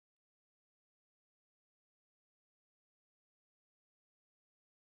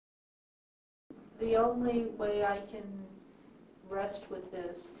the only way I can rest with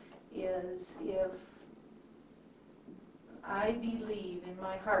this is if I believe in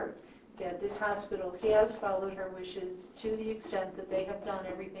my heart that this hospital has followed her wishes to the extent that they have done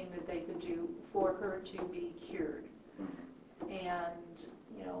everything that they could do for her to be cured. And,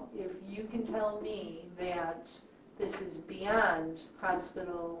 you know, if you can tell me that this is beyond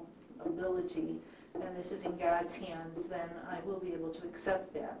hospital ability and this is in God's hands, then I will be able to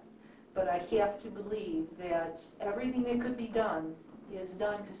accept that. But I have to believe that everything that could be done is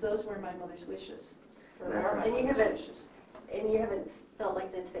done, because those were my mother's wishes. And you haven't felt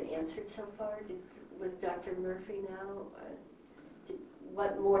like that's been answered so far with Dr. Murphy now?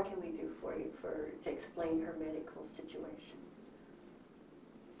 What more can we do for you to explain her medical situation?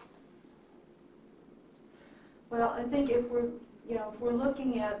 Well, I think if we're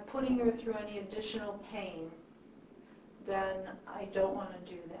looking at putting her through any additional pain, then I don't want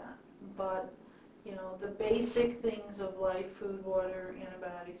to do that. But you know, the basic things of life, food, water,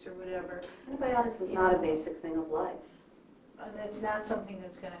 antibiotics, or whatever. Antibiotics is not a basic thing of life. That's not something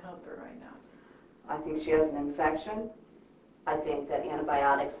that's going to help her right now. I think she has an infection. I think that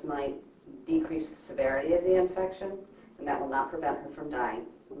antibiotics might decrease the severity of the infection, and that will not prevent her from dying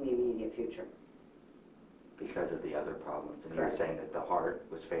in the immediate future. Because of the other problems. And you're saying that the heart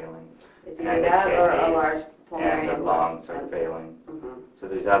was failing. It's either that or a large pulmonary and the lungs are failing. So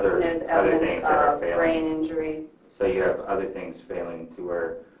there's other things that are failing. Brain injury. So you have other things failing to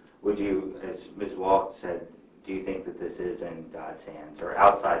where, would you, as Ms. Walt said, do you think that this is in God's hands or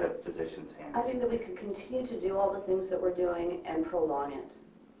outside of physicians' hands? I think that we could continue to do all the things that we're doing and prolong it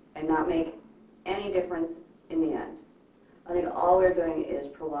and not make any difference in the end. I think all we're doing is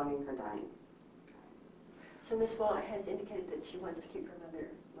prolonging her dying. So Ms. Walt has indicated that she wants to keep her mother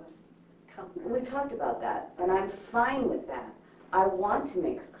most comfortable. We talked about that, and I'm fine with that. I want to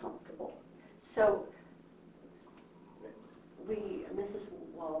make her comfortable. So Mrs.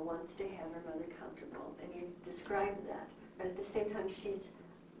 Wall wants to have her mother comfortable, and you described that. But at the same time, she's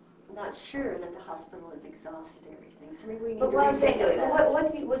not sure that the hospital has exhausted everything. So maybe we need to revisit that.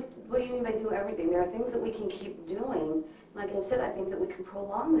 What do you mean by do everything? There are things that we can keep doing. Like I said, I think that we can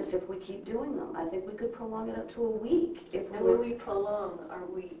prolong this if we keep doing them. I think we could prolong it up to a week. And when we prolong, are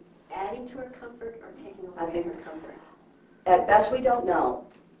we adding to her comfort or taking away her comfort? At best, we don't know.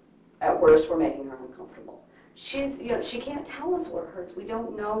 At worst, we're making her uncomfortable. She can't tell us what hurts. We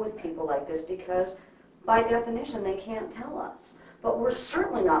don't know with people like this because, by definition, they can't tell us. But we're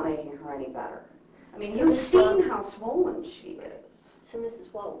certainly not making her any better. I mean, you've seen how swollen she is. So,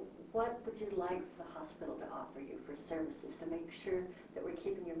 Mrs. Wall, what would you like the hospital to offer you for services to make sure that we're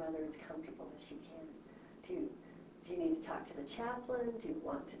keeping your mother as comfortable as she can? Do you need to talk to the chaplain? Do you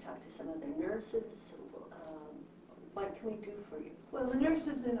want to talk to some other nurses? What can we do for you? Well, the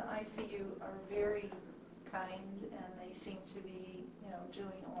nurses in ICU are very kind, and they seem to be,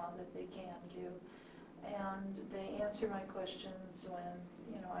 doing all that they can do. And they answer my questions when,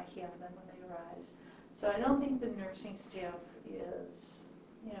 I have them when they arise. So I don't think the nursing staff is,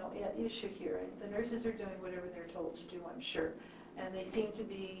 at issue here. The nurses are doing whatever they're told to do, I'm sure. And they seem to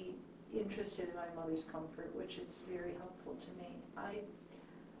be interested in my mother's comfort, which is very helpful to me.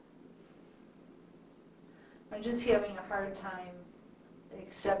 I'm just having a hard time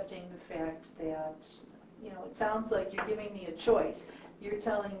accepting the fact that, it sounds like you're giving me a choice. You're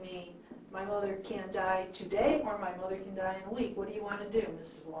telling me my mother can die today or my mother can die in a week. What do you want to do,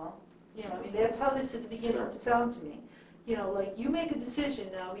 Mrs. Wall? That's how this is beginning to sound to me. Like you make a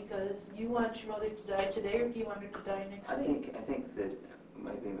decision now because you want your mother to die today or do you want her to die next week? I think that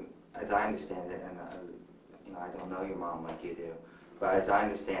maybe, as I understand it, and I don't know your mom like you do, but as I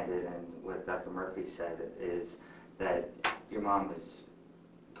understand it and what Dr. Murphy said is that your mom is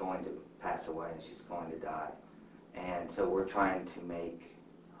going to pass away and she's going to die. And so we're trying to make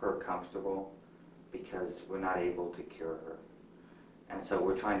her comfortable because we're not able to cure her. And so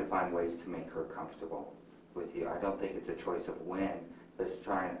we're trying to find ways to make her comfortable with you. I don't think it's a choice of when, but it's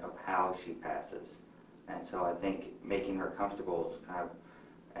trying of how she passes. And so I think making her comfortable is kind of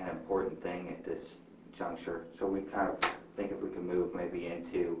an important thing at this juncture. So we kind of think if we can move maybe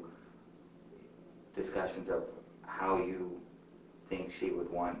into discussions of how you think she would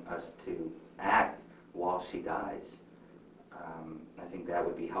want us to act while she dies. I think that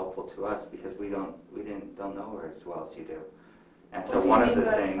would be helpful to us because we don't know her as well as you do. And so one of the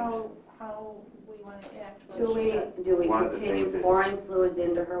things. how we want to act Do while she we, dies. do we One of the continue things is- pouring fluids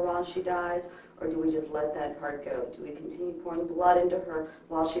into her while she dies, or do we just let that part go? Do we continue pouring blood into her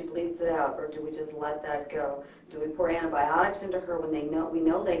while she bleeds it out, or do we just let that go? Do we pour antibiotics into her when we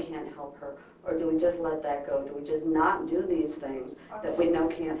know they can't help her, or do we just let that go? Do we just not do these things that we know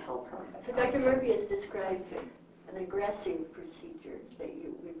can't help her? So Dr. Murphy has described I see. an aggressive procedures that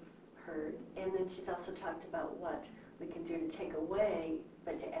we've heard, and then she's also talked about what we can do to take away,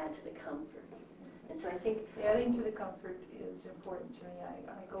 but to add to the comfort. And so I think Adding to the comfort is important to me.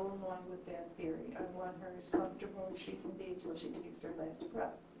 I go along with that theory. I want her as comfortable as she can be until she takes her last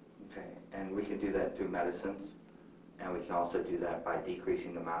breath. Okay, and we can do that through medicines, and we can also do that by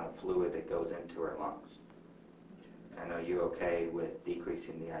decreasing the amount of fluid that goes into her lungs. And are you okay with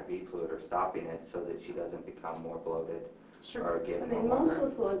decreasing the IV fluid or stopping it so that she doesn't become more bloated or I get mean, more most of water?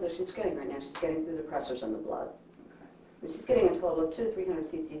 the fluids that she's getting right now, she's getting through the pressors in the blood. I mean, she's getting a total of 200 to 300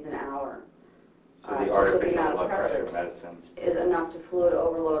 cc's an hour. So the just with the artificial amount of blood pressure pressors medicines, is enough to fluid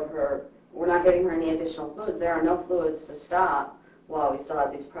overload her. We're not getting her any additional fluids. There are no fluids to stop while we still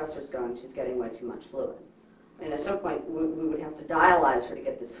have these pressors going. She's getting way too much fluid. I mean, at some point, we would have to dialyze her to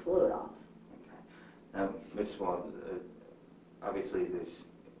get this fluid off. now, Ms. Wall, obviously there's,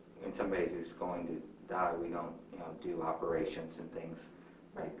 in somebody who's going to die, we don't, do operations and things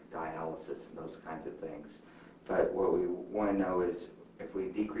like dialysis and those kinds of things. But what we want to know is, if we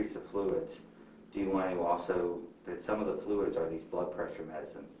decrease the fluids, do you want to also, that some of the fluids are these blood pressure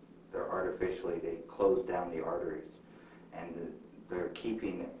medicines. They're artificially, they close down the arteries, and they're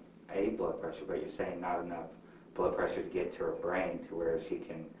keeping a blood pressure, but you're saying not enough blood pressure to get to her brain to where she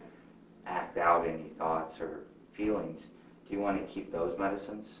can act out any thoughts or feelings. Do you want to keep those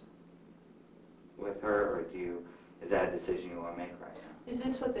medicines with her, or is that a decision you want to make right now? Is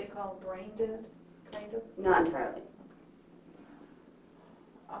this what they call brain dead, kind of? Not entirely.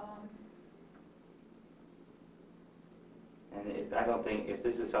 And I don't think, if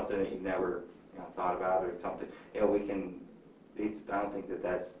this is something that you've never thought about or something, we can, I don't think that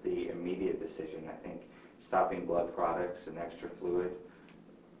that's the immediate decision. I think stopping blood products and extra fluid,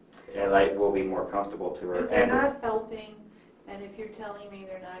 will be more comfortable to her. If they're not helping, and if you're telling me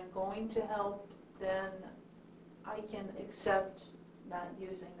they're not going to help, then I can accept not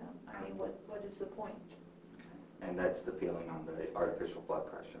using them. I mean, what is the point? And that's the feeling on the artificial blood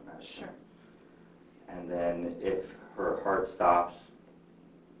pressure medicine. Sure. And then if her heart stops,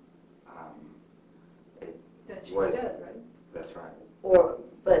 Then she's What- dead, right? that's right.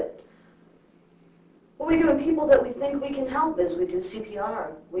 But what we do in people that we think we can help is we do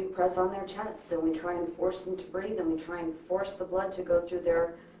CPR. We press on their chests and we try and force them to breathe, and we try and force the blood to go through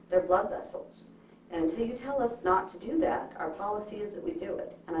their blood vessels. And until you tell us not to do that, our policy is that we do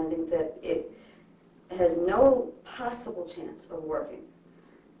it. And I think that it has no possible chance of working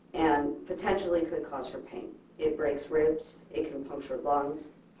and potentially could cause her pain. It breaks ribs, it can puncture lungs,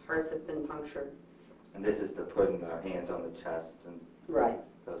 hearts have been punctured. And this is to putting their hands on the chest and Right.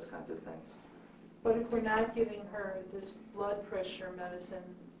 those kinds of things. But if we're not giving her this blood pressure medicine,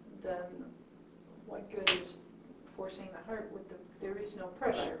 then what good is forcing the heart with there is no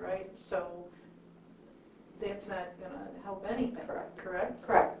pressure, right? So that's not going to help anything, Correct. correct?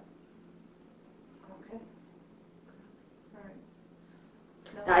 Correct. Okay. All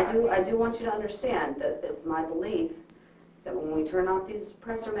right. Now, I do want you to understand that it's my belief that when we turn off these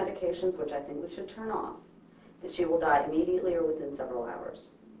pressor medications, which I think we should turn off, that she will die immediately or within several hours.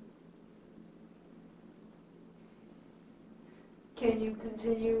 Can you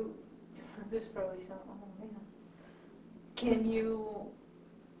continue, this probably sounds, oh man. Can you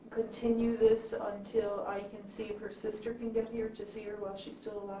continue this until I can see if her sister can get here to see her while she's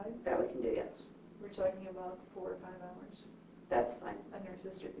still alive? That we can do, yes. We're talking about 4 or 5 hours, That's fine. and her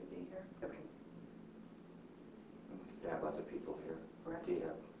sister could be here. Okay. Do you have other people here? Or do you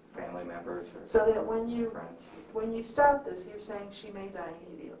have family members or So that when you stop this, you're saying she may die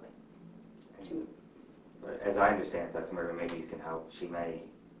immediately. friends? But as I understand it, Dr. Murray, maybe you can help. She may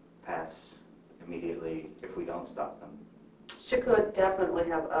pass immediately if we don't stop them. She could definitely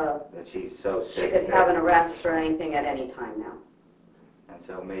have That she's so she sick. could that- have an arrest or anything at any time now. And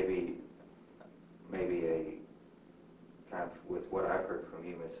so maybe a kind of with what I've heard from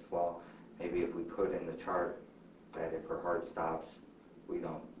you, Mrs. Wall, maybe if we put in the chart that if her heart stops, we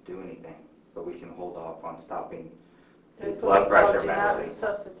don't do anything, but we can hold off on stopping the That's blood what we call pressure do not medicine.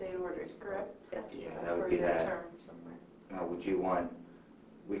 resuscitate orders, correct? Yes. Yeah, I've that would heard be that. term somewhere. Now, would you want,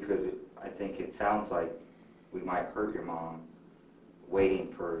 I think it sounds like we might hurt your mom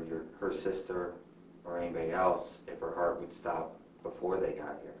waiting for her sister or anybody else if her heart would stop before they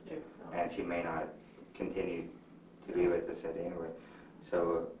got here. And she may not continue to be with us at anyway.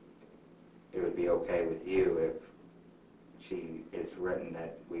 So be okay with you if she is written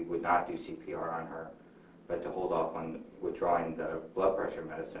that we would not do CPR on her, but to hold off on withdrawing the blood pressure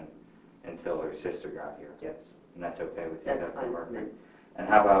medicine until her sister got here. Yes. And that's okay with you, That's Dr. fine with Murphy? me. And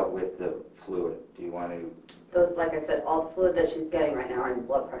how about with the fluid? Do you want to, Those, like I said, all the fluid that she's getting right now are in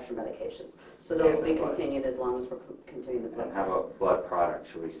blood pressure medications. So those will be And the blood. continued as long as we're continuing the blood. and how about blood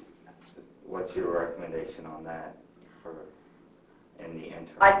products? Should we, what's your recommendation on that for, in the interim?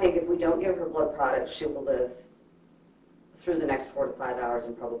 I think if we don't give her blood products, she will live through the next 4 to 5 hours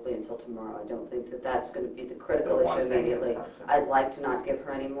and probably until tomorrow. I don't think that that's going to be the critical The one issue thing immediately. that's not- I'd like to not give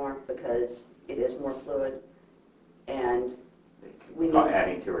her any more because it is more fluid and we need-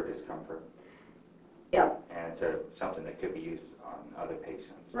 Adding to her discomfort. yeah, And it's something that could be used on other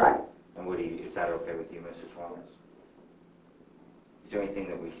patients. right. And Woody, is that okay with you, Mrs. Wallace? Is there anything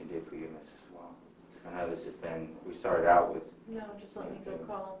that we can do for you, Mrs. Wallace? I know this has been, we started out with, No, just let me go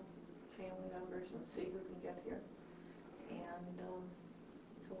call family members and see who can get here, and go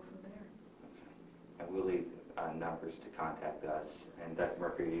from there. and we'll leave numbers to contact us. And Dr.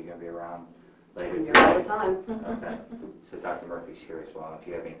 Murphy, are you going to be around later I'm today? here all the time. Okay. So Dr. Murphy's here as well. If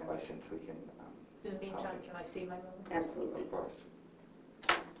you have any questions, we can, In the meantime, can I see my mother? Absolutely. of course.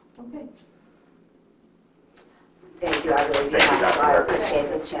 Okay. Thank you, I really do Thank you, have to. Dr. I Murphy. appreciate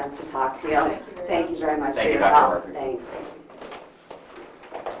this chance to talk to you. Thank you very Thank you much. very much for Thank you, your Dr. help. Murphy. Thanks.